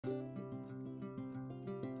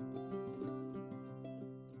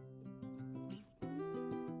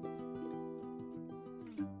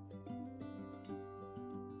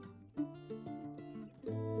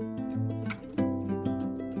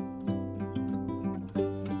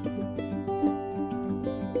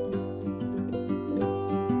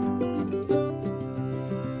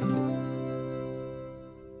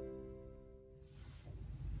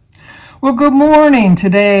Well, good morning.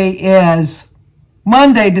 Today is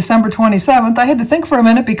Monday, December 27th. I had to think for a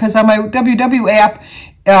minute because on my WW app,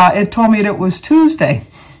 it told me that it was Tuesday,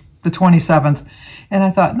 the 27th. And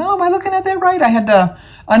I thought, no, am I looking at that right? I had to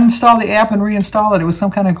uninstall the app and reinstall it. It was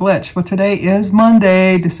some kind of glitch. But today is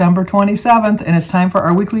Monday, December 27th, and it's time for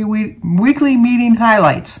our weekly meeting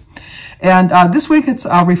highlights. And this week it's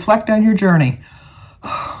reflect on your journey.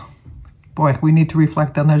 Boy, we need to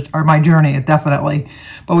reflect on my journey, definitely.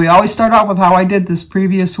 But we always start off with how I did this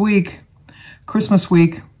previous week, Christmas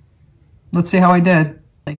week. Let's see how I did.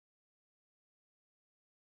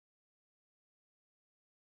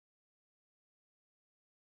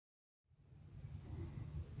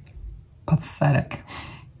 Pathetic.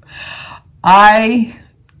 I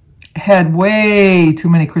had way too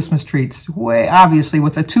many Christmas treats, obviously,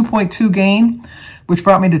 with a 2.2 gain, which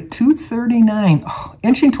brought me to 239,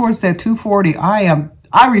 inching towards that 240. I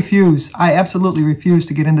absolutely refuse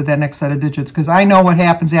to get into that next set of digits because I know what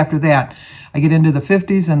happens after that. I get into the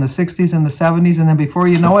 50s and the 60s and the 70s, and then before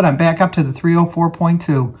you know it, I'm back up to the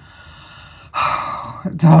 304.2.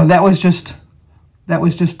 So that was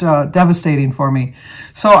just devastating for me.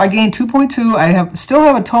 So I gained 2.2. I still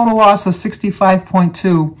have a total loss of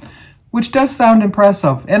 65.2, which does sound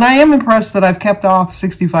impressive. And I am impressed that I've kept off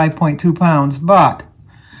 65.2 pounds, but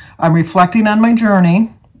I'm reflecting on my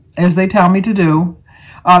journey, as they tell me to do.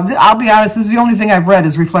 I'll be honest, this is the only thing I've read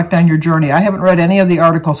is reflect on your journey. I haven't read any of the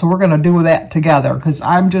articles, so we're going to do that together because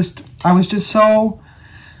I was just so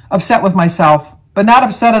upset with myself, but not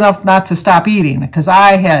upset enough not to stop eating because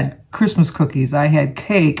I had Christmas cookies, I had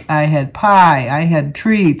cake, I had pie, I had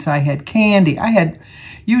treats, I had candy, I had,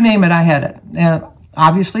 you name it, I had it. And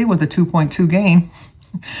obviously with a 2.2 gain,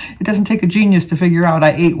 it doesn't take a genius to figure out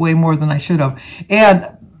I ate way more than I should have. And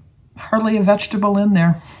hardly a vegetable in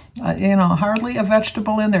there. Hardly a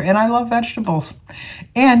vegetable in there. And I love vegetables.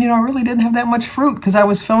 And, I really didn't have that much fruit because I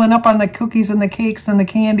was filling up on the cookies and the cakes and the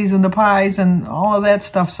candies and the pies and all of that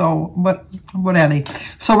stuff. So, whatever.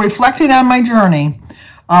 So reflecting on my journey,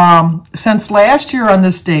 since last year on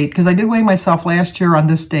this date, because I did weigh myself last year on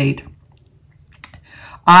this date,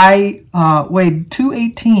 I weighed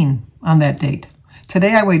 218 on that date.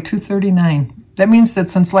 Today I weighed 239. That means that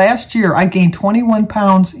since last year, I gained 21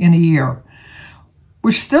 pounds in a year,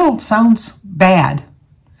 which still sounds bad,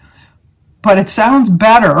 but it sounds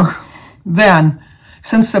better than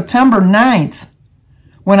since September 9th,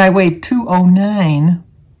 when I weighed 209,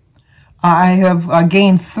 I have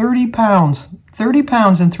gained 30 pounds. 30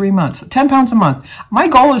 pounds in 3 months, 10 pounds a month. My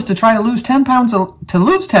goal is to try to lose 10 pounds, to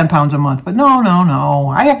lose 10 pounds a month, but no.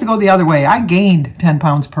 I have to go the other way. I gained 10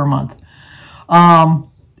 pounds per month.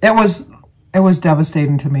 It was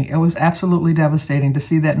devastating to me. It was absolutely devastating to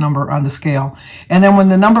see that number on the scale. And then when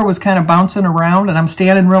the number was kind of bouncing around and I'm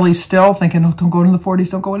standing really still thinking, oh, don't go into the 40s,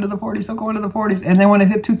 don't go into the 40s, don't go into the 40s. And then when it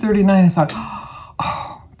hit 239, I thought,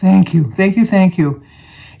 oh, thank you.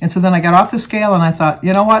 And so then I got off the scale and I thought,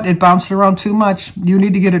 you know what? It bounced around too much. You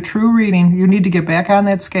need to get a true reading. You need to get back on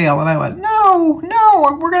that scale. And I went, no,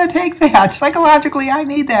 we're going to take that. Psychologically, I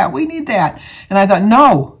need that. We need that. And I thought,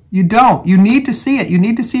 no, you don't. You need to see it. You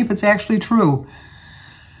need to see if it's actually true.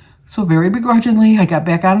 So very begrudgingly, I got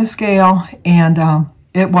back on the scale and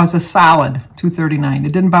it was a solid 239.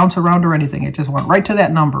 It didn't bounce around or anything. It just went right to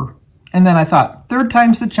that number. And then I thought, third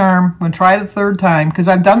time's the charm. I'm going to try it a third time because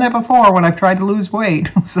I've done that before when I've tried to lose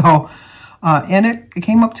weight. So, and it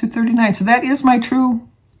came up to 239. So that is my true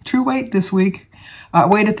weight this week. I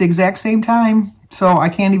weighed at the exact same time. So I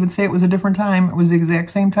can't even say it was a different time. It was the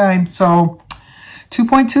exact same time. So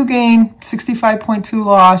 2.2 gain, 65.2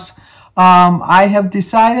 loss. I have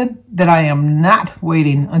decided that I am not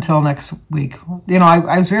waiting until next week.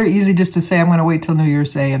 I was very easy just to say I'm going to wait till New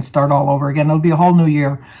Year's Day and start all over again. It'll be a whole new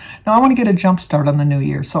year. Now I want to get a jump start on the new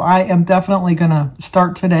year. So I am definitely going to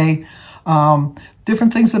start today.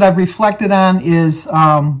 Different things that I've reflected on is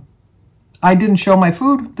I didn't show my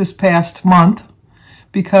food this past month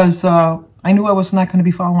because I knew I was not going to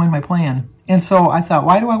be following my plan. And so I thought,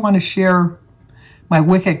 why do I want to share my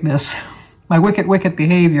wickedness? My wicked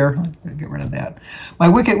behavior. Get rid of that. My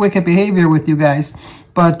wicked behavior with you guys.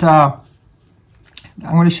 But I'm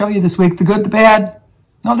going to show you this week the good, the bad.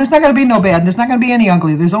 No, there's not going to be no bad. There's not going to be any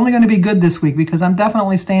ugly. There's only going to be good this week because I'm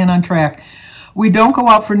definitely staying on track. We don't go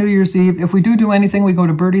out for New Year's Eve. If we do anything, we go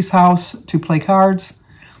to Birdie's house to play cards.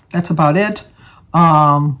 That's about it.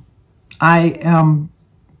 I am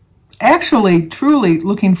actually truly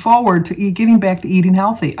looking forward to getting back to eating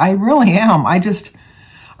healthy. I really am. I just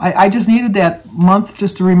needed that month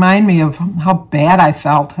just to remind me of how bad I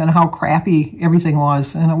felt and how crappy everything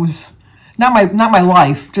was. And it was not my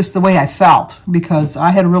life, just the way I felt, because I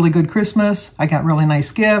had a really good Christmas. I got really nice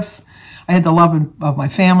gifts. I had the love of my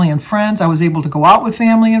family and friends. I was able to go out with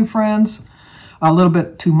family and friends. A little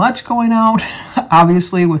bit too much going out,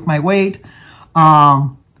 obviously, with my weight.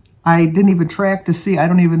 I didn't even track to see. I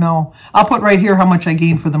don't even know. I'll put right here how much I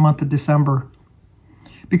gained for the month of December,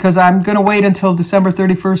 because I'm going to wait until December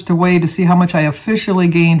 31st to weigh to see how much I officially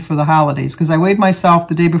gained for the holidays, because I weighed myself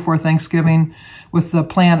the day before Thanksgiving with the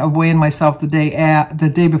plan of weighing myself the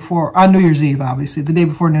day before, on New Year's Eve, obviously, the day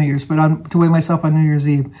before New Year's, but to weigh myself on New Year's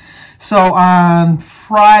Eve. So on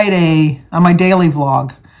Friday, on my daily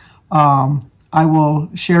vlog, I will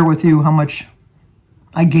share with you how much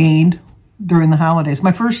I gained during the holidays.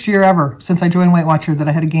 My first year ever since I joined Weight Watcher that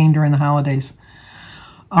I had a gain during the holidays.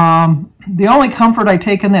 The only comfort I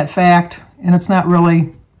take in that fact, and it's not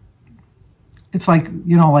really, it's like,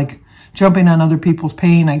 you know, like jumping on other people's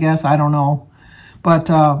pain, I guess. I don't know.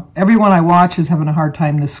 But everyone I watch is having a hard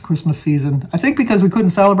time this Christmas season. I think because we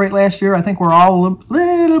couldn't celebrate last year, I think we're all a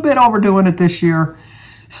little bit overdoing it this year.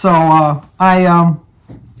 So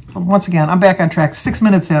once again, I'm back on track. 6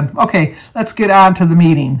 minutes in. Okay, let's get on to the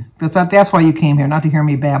meeting. That's why you came here, not to hear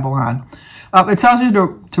me babble on. It tells you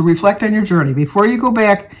to reflect on your journey. Before you go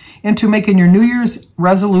back into making your New Year's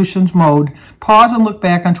resolutions mode, pause and look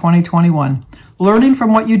back on 2021. Learning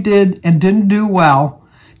from what you did and didn't do well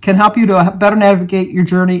can help you to better navigate your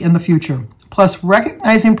journey in the future. Plus,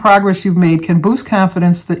 recognizing progress you've made can boost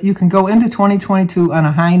confidence that you can go into 2022 on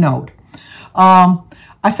a high note.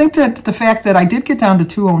 I think that the fact that I did get down to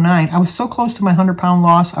 209, I was so close to my 100-pound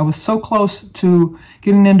loss. I was so close to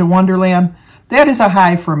getting into Wonderland. That is a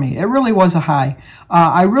high for me. It really was a high.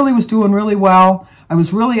 I really was doing really well. I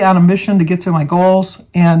was really on a mission to get to my goals.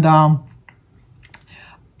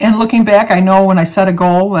 And looking back, I know when I set a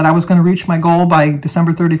goal that I was going to reach my goal by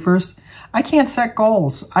December 31st, I can't set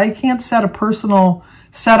goals. I can't set a personal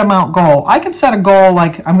set amount goal. I can set a goal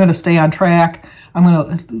like I'm going to stay on track. I'm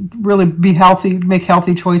going to really be healthy, make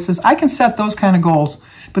healthy choices. I can set those kind of goals.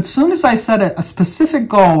 But as soon as I set a specific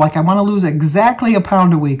goal, like I want to lose exactly a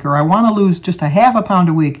pound a week, or I want to lose just a half a pound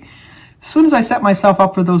a week, as soon as I set myself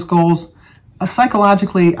up for those goals,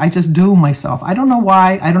 psychologically, I just doom myself. I don't know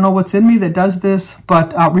why. I don't know what's in me that does this,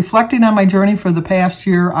 but reflecting on my journey for the past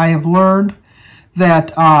year, I have learned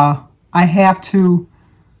that I have to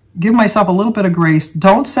give myself a little bit of grace.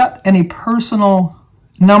 Don't set any personal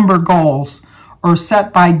number goals or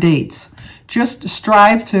set by dates. Just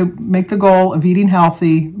strive to make the goal of eating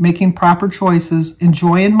healthy, making proper choices,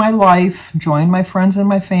 enjoying my life, enjoying my friends and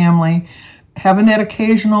my family, having that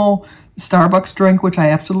occasional Starbucks drink, which I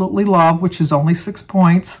absolutely love, which is only 6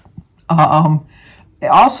 points.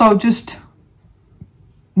 Also, just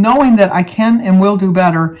knowing that I can and will do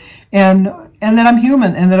better, and that I'm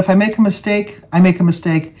human, and that if I make a mistake, I make a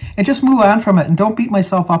mistake, and just move on from it and don't beat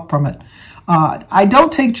myself up from it. I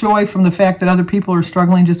don't take joy from the fact that other people are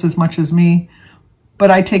struggling just as much as me,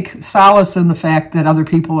 but I take solace in the fact that other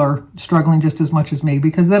people are struggling just as much as me,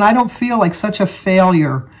 because then I don't feel like such a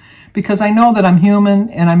failure, because I know that I'm human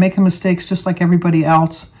and I make mistakes just like everybody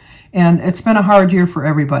else, and it's been a hard year for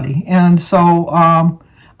everybody. And so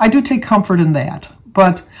I do take comfort in that,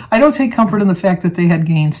 but I don't take comfort in the fact that they had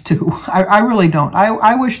gains too. I really don't.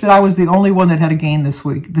 I wish that I was the only one that had a gain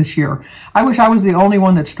this year. I wish I was the only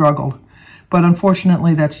one that struggled. But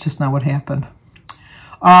unfortunately, that's just not what happened.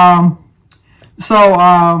 Go on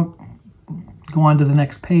to the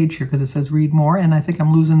next page here because it says read more, and I think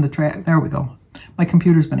I'm losing the track. There we go. My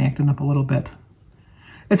computer's been acting up a little bit.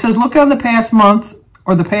 It says look on the past month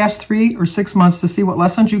or the past 3 or 6 months to see what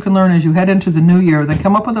lessons you can learn as you head into the new year. Then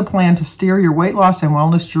come up with a plan to steer your weight loss and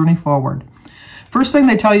wellness journey forward. First thing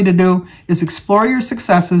they tell you to do is explore your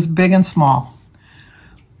successes, big and small.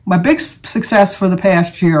 My big success for the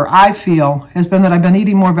past year, I feel, has been that I've been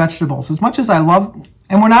eating more vegetables. As much as I love,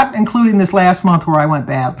 and we're not including this last month where I went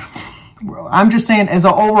bad. I'm just saying as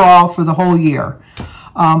an overall for the whole year.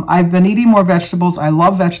 I've been eating more vegetables. I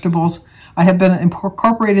love vegetables. I have been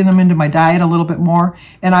incorporating them into my diet a little bit more.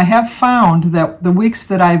 And I have found that the weeks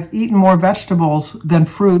that I've eaten more vegetables than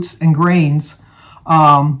fruits and grains,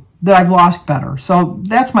 that I've lost better. So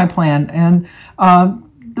that's my plan. And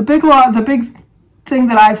the big thing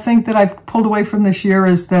that I think that I've pulled away from this year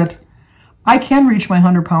is that I can reach my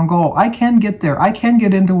 100-pound goal. I can get there. I can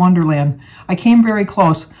get into Wonderland. I came very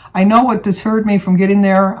close. I know what deterred me from getting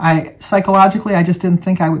there. Psychologically, I just didn't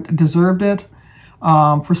think I deserved it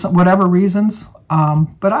for whatever reasons.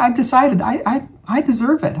 But I decided I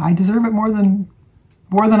deserve it. I deserve it more than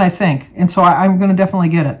I think. And so I'm going to definitely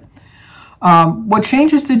get it. What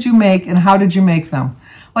changes did you make and how did you make them?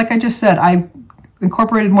 Like I just said, I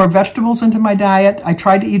incorporated more vegetables into my diet. I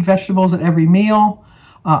tried to eat vegetables at every meal.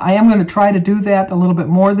 I am going to try to do that a little bit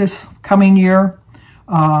more this coming year.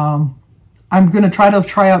 I'm going to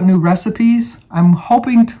try out new recipes. I'm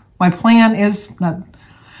hoping, my plan is, not,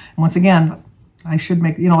 once again, I should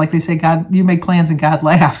make, like they say, God, you make plans and God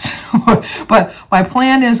laughs. But my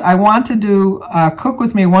plan is I want to do cook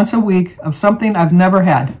with me once a week of something I've never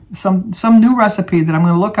had, some new recipe that I'm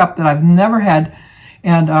going to look up that I've never had,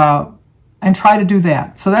 and try to do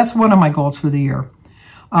that. So that's one of my goals for the year.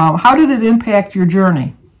 How did it impact your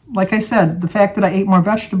journey? Like I said, the fact that I ate more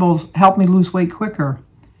vegetables helped me lose weight quicker.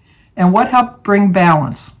 And what helped bring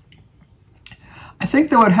balance? I think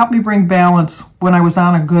that what helped me bring balance when I was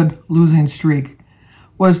on a good losing streak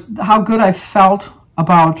was how good I felt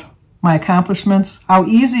about my accomplishments, how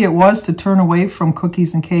easy it was to turn away from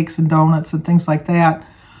cookies and cakes and donuts and things like that.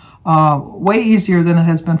 Way easier than it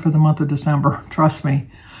has been for the month of December, trust me.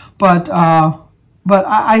 But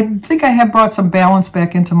I think I have brought some balance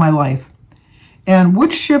back into my life. And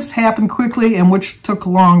which shifts happened quickly and which took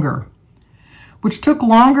longer? Which took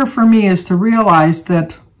longer for me is to realize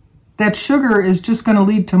that sugar is just going to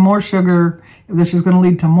lead to more sugar, which is going to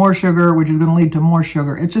lead to more sugar, which is going to lead to more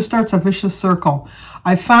sugar. It just starts a vicious circle.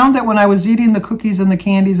 I found that when I was eating the cookies and the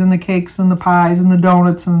candies and the cakes and the pies and the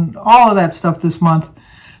donuts and all of that stuff this month,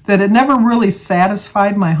 that it never really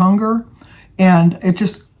satisfied my hunger, and it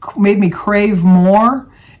just made me crave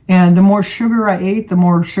more. And the more sugar I ate, the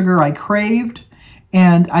more sugar I craved.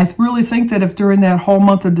 And I really think that if during that whole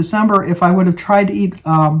month of December, if I would have tried to eat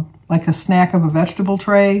like a snack of a vegetable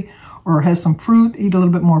tray or has some fruit, eat a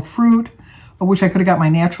little bit more fruit, which I could have got my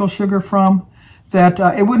natural sugar from, that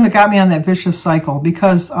it wouldn't have got me on that vicious cycle,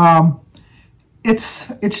 because it's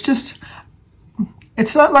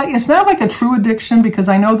not like a true addiction, because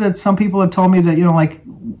I know that some people have told me that, like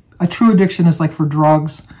a true addiction is like for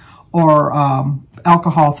drugs or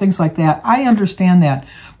alcohol, things like that. I understand that.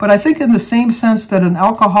 But I think in the same sense that an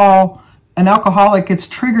alcoholic gets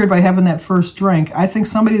triggered by having that first drink, I think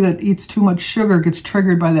somebody that eats too much sugar gets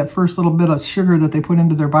triggered by that first little bit of sugar that they put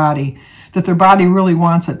into their body, that their body really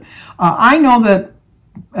wants it. I know that,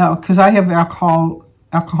 because I have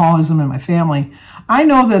alcoholism in my family, I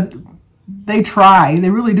know that they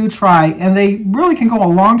really do try, and they really can go a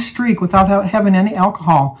long streak without having any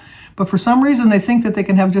alcohol. But for some reason, they think that they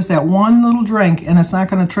can have just that one little drink and it's not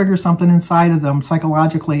going to trigger something inside of them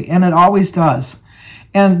psychologically, and it always does.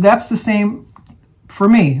 And that's the same for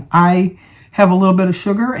me. I have a little bit of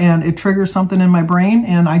sugar and it triggers something in my brain,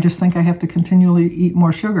 and I just think I have to continually eat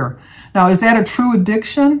more sugar. Now, is that a true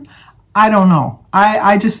addiction? I don't know.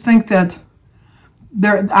 I just think that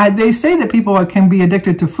they say that people can be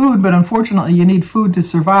addicted to food, but unfortunately you need food to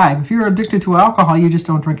survive. If you're addicted to alcohol, you just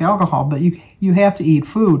don't drink alcohol, but you have to eat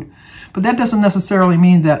food. But that doesn't necessarily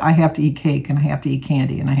mean that I have to eat cake and I have to eat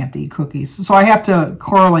candy and I have to eat cookies. So I have to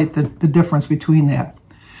correlate the difference between that.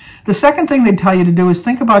 The second thing they tell you to do is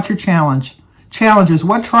think about your challenges.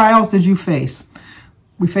 What trials did you face?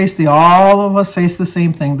 All of us face the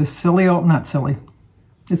same thing. Not silly.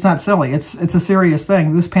 It's not silly. It's a serious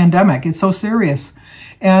thing. This pandemic, it's so serious.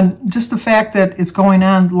 And just the fact that it's going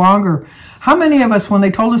on longer. How many of us, when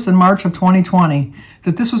they told us in March of 2020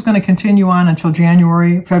 that this was going to continue on until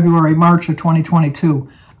January, February, March of 2022,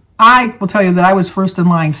 I will tell you that I was first in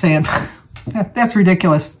line saying, that's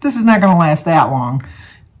ridiculous. This is not going to last that long.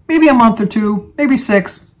 Maybe a month or two, maybe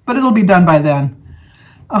 6, but it'll be done by then.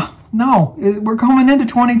 No, we're coming into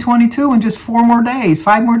 2022 in just 5 more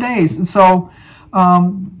days. And so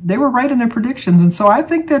they were right in their predictions. And so I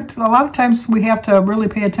think that a lot of times we have to really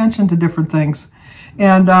pay attention to different things.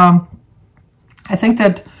 And I think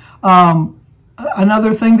that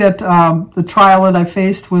another thing that the trial that I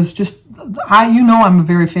faced was just, I'm a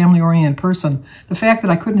very family-oriented person. The fact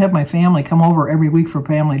that I couldn't have my family come over every week for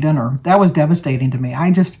family dinner, that was devastating to me.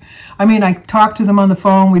 I talked to them on the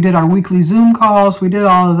phone. We did our weekly Zoom calls. We did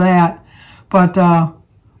all of that. But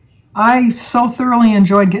I so thoroughly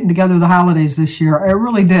enjoyed getting together the holidays this year. I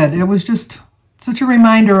really did. It was just such a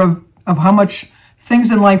reminder of how much things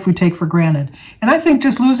in life we take for granted. And I think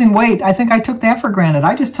just losing weight, I think I took that for granted.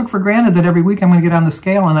 I just took for granted that every week I'm going to get on the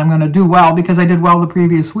scale and I'm going to do well because I did well the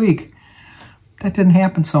previous week. That didn't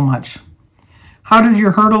happen so much. How did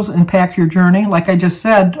your hurdles impact your journey? Like I just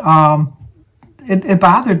said, it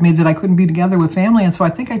bothered me that I couldn't be together with family, and so I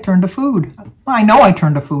think I turned to food. Well, I know I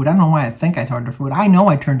turned to food. I don't know why I think I turned to food. I know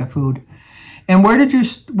I turned to food. And when did you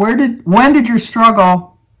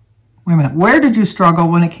struggle? Wait a minute. Where did you struggle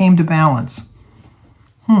when it came to balance?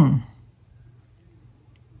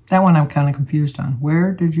 That one I'm kind of confused on.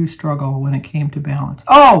 Where did you struggle when it came to balance?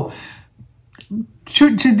 Oh,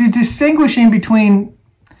 to distinguishing between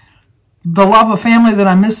the love of family that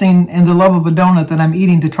I'm missing and the love of a donut that I'm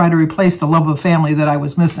eating to try to replace the love of family that I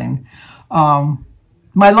was missing.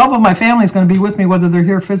 my love of my family is going to be with me whether they're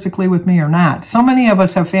here physically with me or not. So many of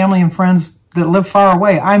us have family and friends that live far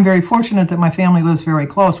away. I'm very fortunate that my family lives very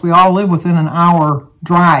close. We all live within an hour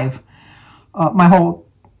drive. My whole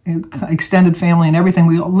extended family and everything,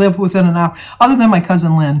 we live within an hour, other than my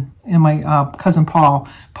cousin Lynn and my cousin Paul.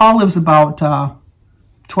 Paul lives about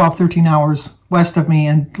 12, 13 hours west of me,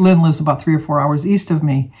 and Lynn lives about 3 or 4 hours east of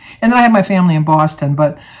me. And then I have my family in Boston,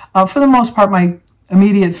 but for the most part, my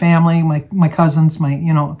immediate family, my cousins,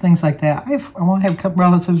 things like that. I have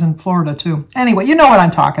relatives in Florida too. Anyway, you know what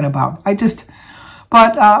I'm talking about. I just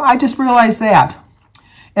realized that.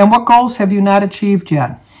 And what goals have you not achieved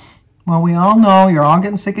yet? Well, we all know, you're all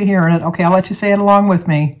getting sick of hearing it. Okay, I'll let you say it along with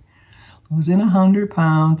me. Losing 100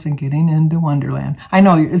 pounds and getting into Wonderland. I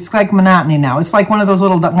know, it's like monotony now. It's like one of those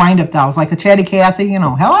little wind-up dolls, like a chatty Cathy,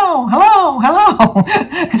 hello, hello, hello.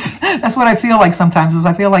 That's what I feel like sometimes, is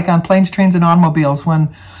I feel like on Planes, Trains, and Automobiles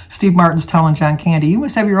when Steve Martin's telling John Candy, you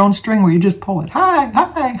must have your own string where you just pull it. Hi,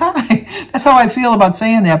 hi, hi. That's how I feel about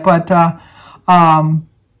saying that, but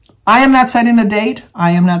I am not setting a date.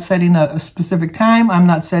 I am not setting a specific time. I'm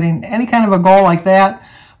not setting any kind of a goal like that.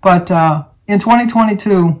 But in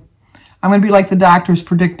 2022, I'm going to be like the doctors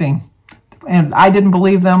predicting. And I didn't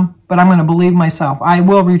believe them, but I'm going to believe myself. I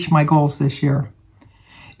will reach my goals this year.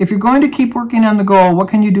 If you're going to keep working on the goal, what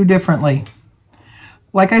can you do differently?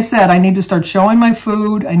 Like I said, I need to start showing my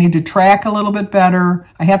food. I need to track a little bit better.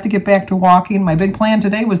 I have to get back to walking. My big plan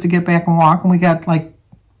today was to get back and walk, and we got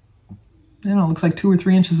it looks like 2 or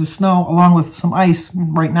 3 inches of snow along with some ice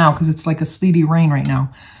right now because it's like a sleety rain right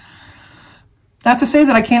now. Not to say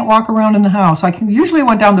that I can't walk around in the house. Usually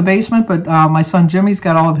went down the basement, but my son Jimmy's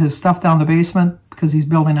got all of his stuff down the basement because he's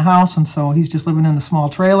building a house, and so he's just living in a small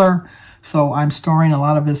trailer. So I'm storing a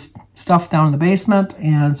lot of his stuff down in the basement,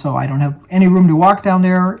 and so I don't have any room to walk down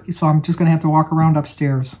there, so I'm just going to have to walk around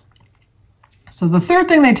upstairs. So the third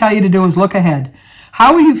thing they tell you to do is look ahead.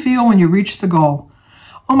 How will you feel when you reach the goal?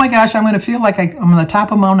 Oh my gosh, I'm going to feel like I'm on the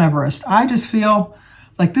top of Mount Everest. I just feel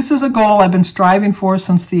like this is a goal I've been striving for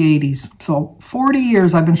since the 80s. So 40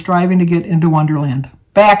 years I've been striving to get into Wonderland,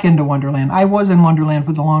 back into Wonderland. I was in Wonderland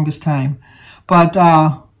for the longest time. But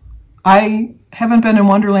I haven't been in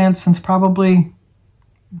Wonderland since probably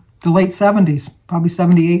the late 70s, probably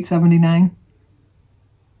 78, 79.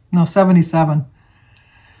 No, 77.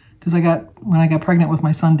 Because when I got pregnant with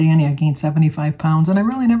my son Danny, I gained 75 pounds, and I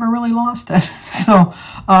really never really lost it. So,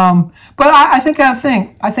 but I think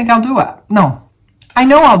I'll do it. No, I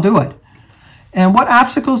know I'll do it. And what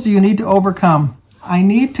obstacles do you need to overcome? I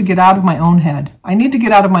need to get out of my own head. I need to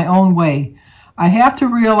get out of my own way. I have to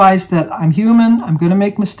realize that I'm human. I'm going to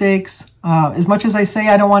make mistakes. As much as I say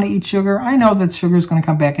I don't want to eat sugar, I know that sugar is going to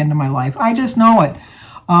come back into my life. I just know it.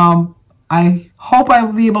 I hope I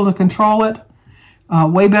will be able to control it.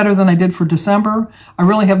 Way better than I did for December. I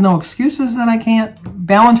really have no excuses that I can't.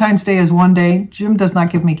 Valentine's Day is one day. Jim does not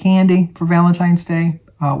give me candy for Valentine's Day.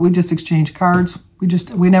 We just exchange cards.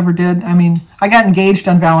 We never did. I mean, I got engaged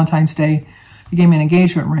on Valentine's Day. He gave me an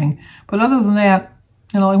engagement ring. But other than that,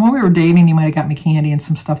 like when we were dating, he might have got me candy and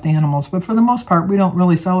some stuffed animals. But for the most part, we don't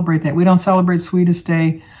really celebrate that. We don't celebrate Sweetest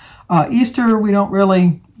Day. Easter, we don't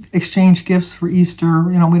really exchange gifts for Easter.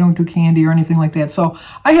 We don't do candy or anything like that. So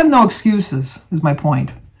I have no excuses, is my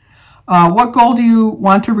point. What goal do you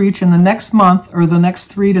want to reach in the next month or the next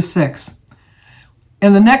 3 to 6?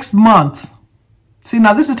 In the next month, see,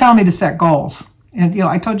 now this is telling me to set goals. And,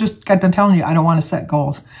 I just got done telling you I don't want to set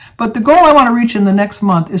goals. But the goal I want to reach in the next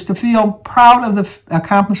month is to feel proud of the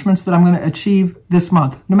accomplishments that I'm going to achieve this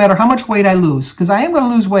month, no matter how much weight I lose. Because I am going to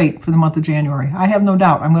lose weight for the month of January. I have no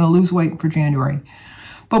doubt I'm going to lose weight for January.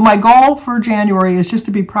 But my goal for January is just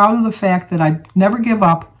to be proud of the fact that I never give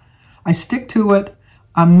up. I stick to it.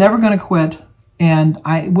 I'm never going to quit. And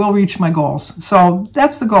I will reach my goals. So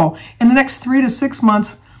that's the goal. In the next 3 to 6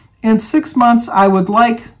 months, in 6 months, I would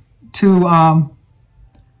like to,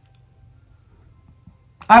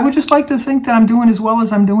 I would just like to think that I'm doing as well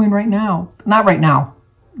as I'm doing right now. Not right now.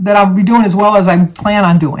 That I'll be doing as well as I plan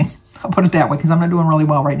on doing. I'll put it that way, because I'm not doing really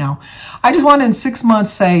well right now. I just want to in 6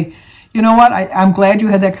 months say, you know what, I'm glad you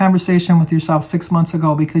had that conversation with yourself 6 months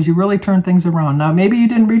ago, because you really turned things around. Now, maybe you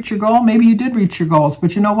didn't reach your goal. Maybe you did reach your goals.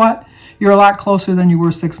 But you know what? You're a lot closer than you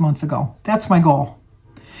were 6 months ago. That's my goal.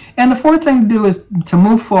 And the fourth thing to do is to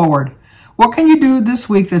move forward. What can you do this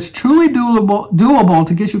week that's truly doable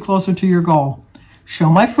to get you closer to your goal? Show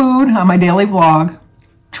my food on my daily vlog.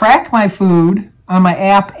 Track my food on my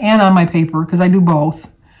app and on my paper, because I do both.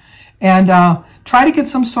 And try to get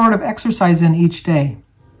some sort of exercise in each day.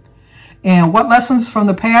 And what lessons from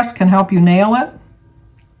the past can help you nail it?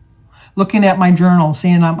 Looking at my journal,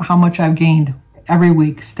 seeing how much I've gained every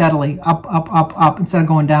week, steadily, up, up, up, up, instead of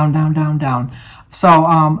going down, down, down, down.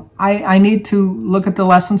 So I need to look at the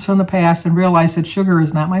lessons from the past and realize that sugar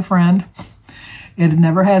is not my friend. It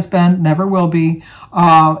never has been, never will be.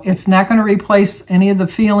 It's not going to replace any of the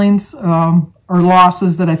feelings or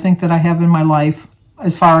losses that I think that I have in my life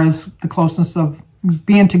as far as the closeness of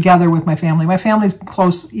being together with my family. My family's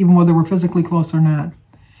close even whether we're physically close or not.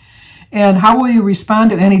 And how will you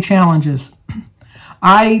respond to any challenges?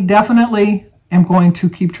 I definitely am going to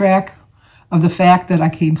keep track of the fact that I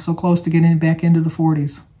came so close to getting back into the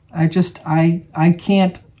 40s. I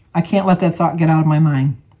can't let that thought get out of my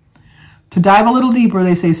mind. To dive a little deeper,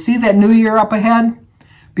 they say, see that new year up ahead?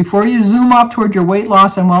 Before you zoom up toward your weight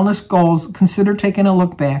loss and wellness goals, consider taking a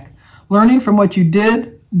look back, learning from what you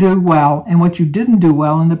did do well and what you didn't do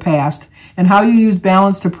well in the past, and how you use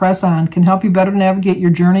balance to press on can help you better navigate your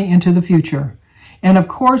journey into the future. And of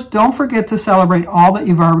course, don't forget to celebrate all that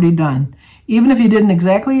you've already done. Even if you didn't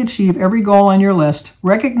exactly achieve every goal on your list,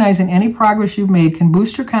 recognizing any progress you've made can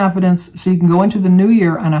boost your confidence so you can go into the new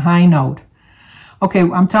year on a high note. Okay,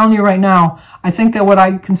 I'm telling you right now, I think that what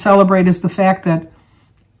I can celebrate is the fact that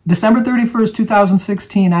December 31st,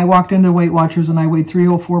 2016, I walked into Weight Watchers and I weighed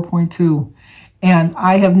 304.2. And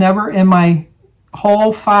I have never in my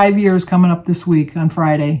whole 5 years coming up this week on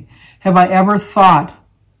Friday, have I ever thought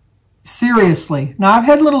seriously. Now, I've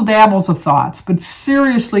had little dabbles of thoughts, but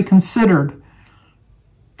seriously considered.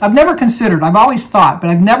 I've never considered. I've always thought, but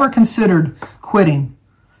I've never considered quitting.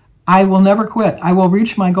 I will never quit. I will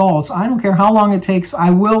reach my goals. I don't care how long it takes. I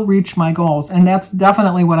will reach my goals. And that's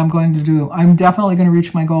definitely what I'm going to do. I'm definitely going to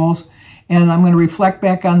reach my goals. And I'm going to reflect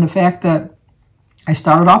back on the fact that I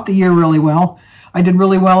started off the year really well. I did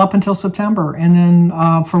really well up until September. And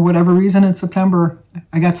then for whatever reason in September,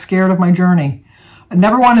 I got scared of my journey. I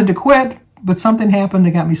never wanted to quit, but something happened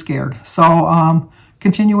that got me scared. So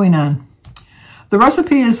continuing on. The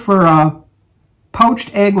recipe is for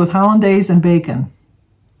poached egg with hollandaise and bacon.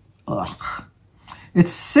 Ugh.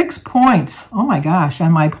 It's 6 points. Oh my gosh,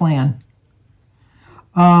 on my plan.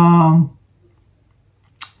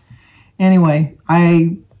 Anyway,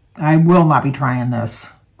 I will not be trying this.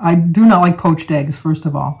 I do not like poached eggs, first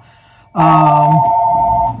of all.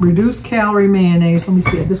 Reduced calorie mayonnaise. Let me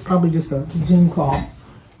see. This is probably just a Zoom call.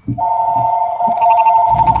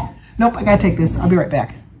 Nope, I gotta take this. I'll be right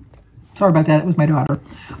back. Sorry about that. It was my daughter.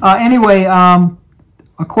 Anyway, a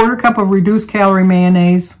 1/4 cup of reduced calorie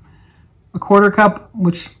mayonnaise. A 1/4 cup,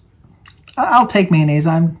 which I'll take mayonnaise.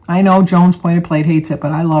 I know Joan's Pointed Plate hates it,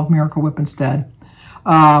 but I love Miracle Whip instead.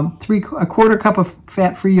 A 1/4 cup of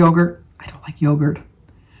fat-free yogurt. I don't like yogurt.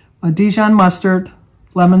 A Dijon mustard,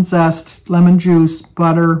 lemon zest, lemon juice,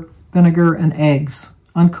 butter, vinegar, and eggs.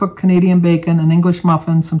 Uncooked Canadian bacon, an English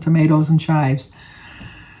muffin, some tomatoes, and chives.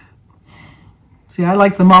 See, I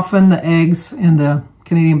like the muffin, the eggs, and the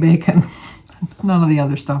Canadian bacon. None of the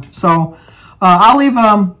other stuff. So I'll leave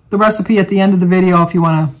the recipe at the end of the video if you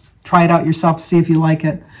want to try it out yourself to see if you like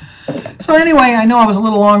it. So anyway, I know I was a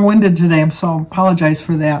little long-winded today, so I apologize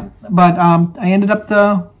for that. But I ended up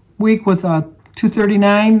the week with a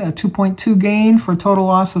 239, a 2.2 gain for a total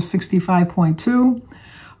loss of 65.2.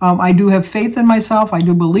 I do have faith in myself. I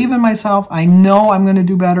do believe in myself. I know I'm going to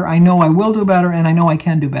do better. I know I will do better, and I know I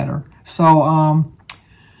can do better. So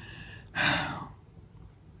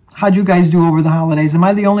how'd you guys do over the holidays? Am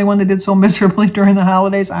I the only one that did so miserably during the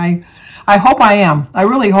holidays? I hope I am. I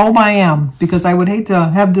really hope I am, because I would hate to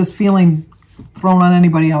have this feeling thrown on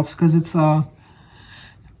anybody else, because it's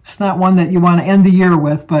not one that you want to end the year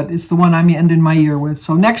with, but it's the one I'm ending my year with.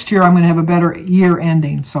 So next year I'm going to have a better year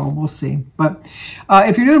ending, so we'll see. But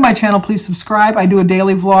if you're new to my channel, please subscribe. I do a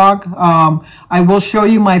daily vlog. I will show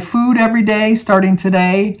you my food every day starting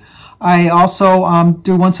today. I also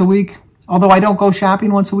do once a week, although I don't go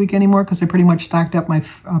shopping once a week anymore because I pretty much stocked up my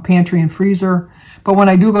pantry and freezer. But when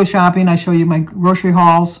I do go shopping, I show you my grocery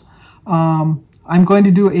hauls. I'm going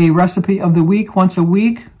to do a recipe of the week once a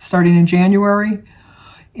week starting in January.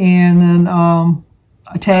 And then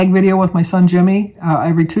a tag video with my son Jimmy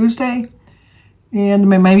every Tuesday. And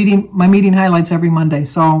my meeting highlights every Monday.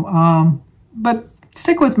 So, but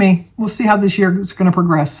stick with me. We'll see how this year is going to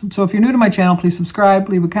progress. So if you're new to my channel, please subscribe,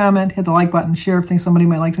 leave a comment, hit the like button, share if you think somebody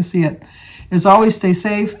might like to see it. As always, stay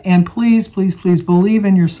safe, and please, please, please believe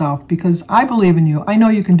in yourself, because I believe in you. I know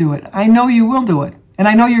you can do it. I know you will do it. And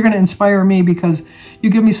I know you're going to inspire me because you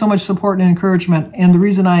give me so much support and encouragement. And the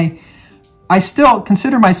reason I still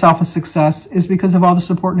consider myself a success is because of all the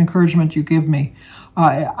support and encouragement you give me.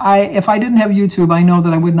 If I didn't have YouTube, I know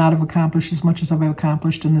that I would not have accomplished as much as I've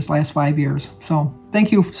accomplished in this last 5 years. So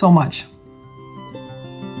thank you so much.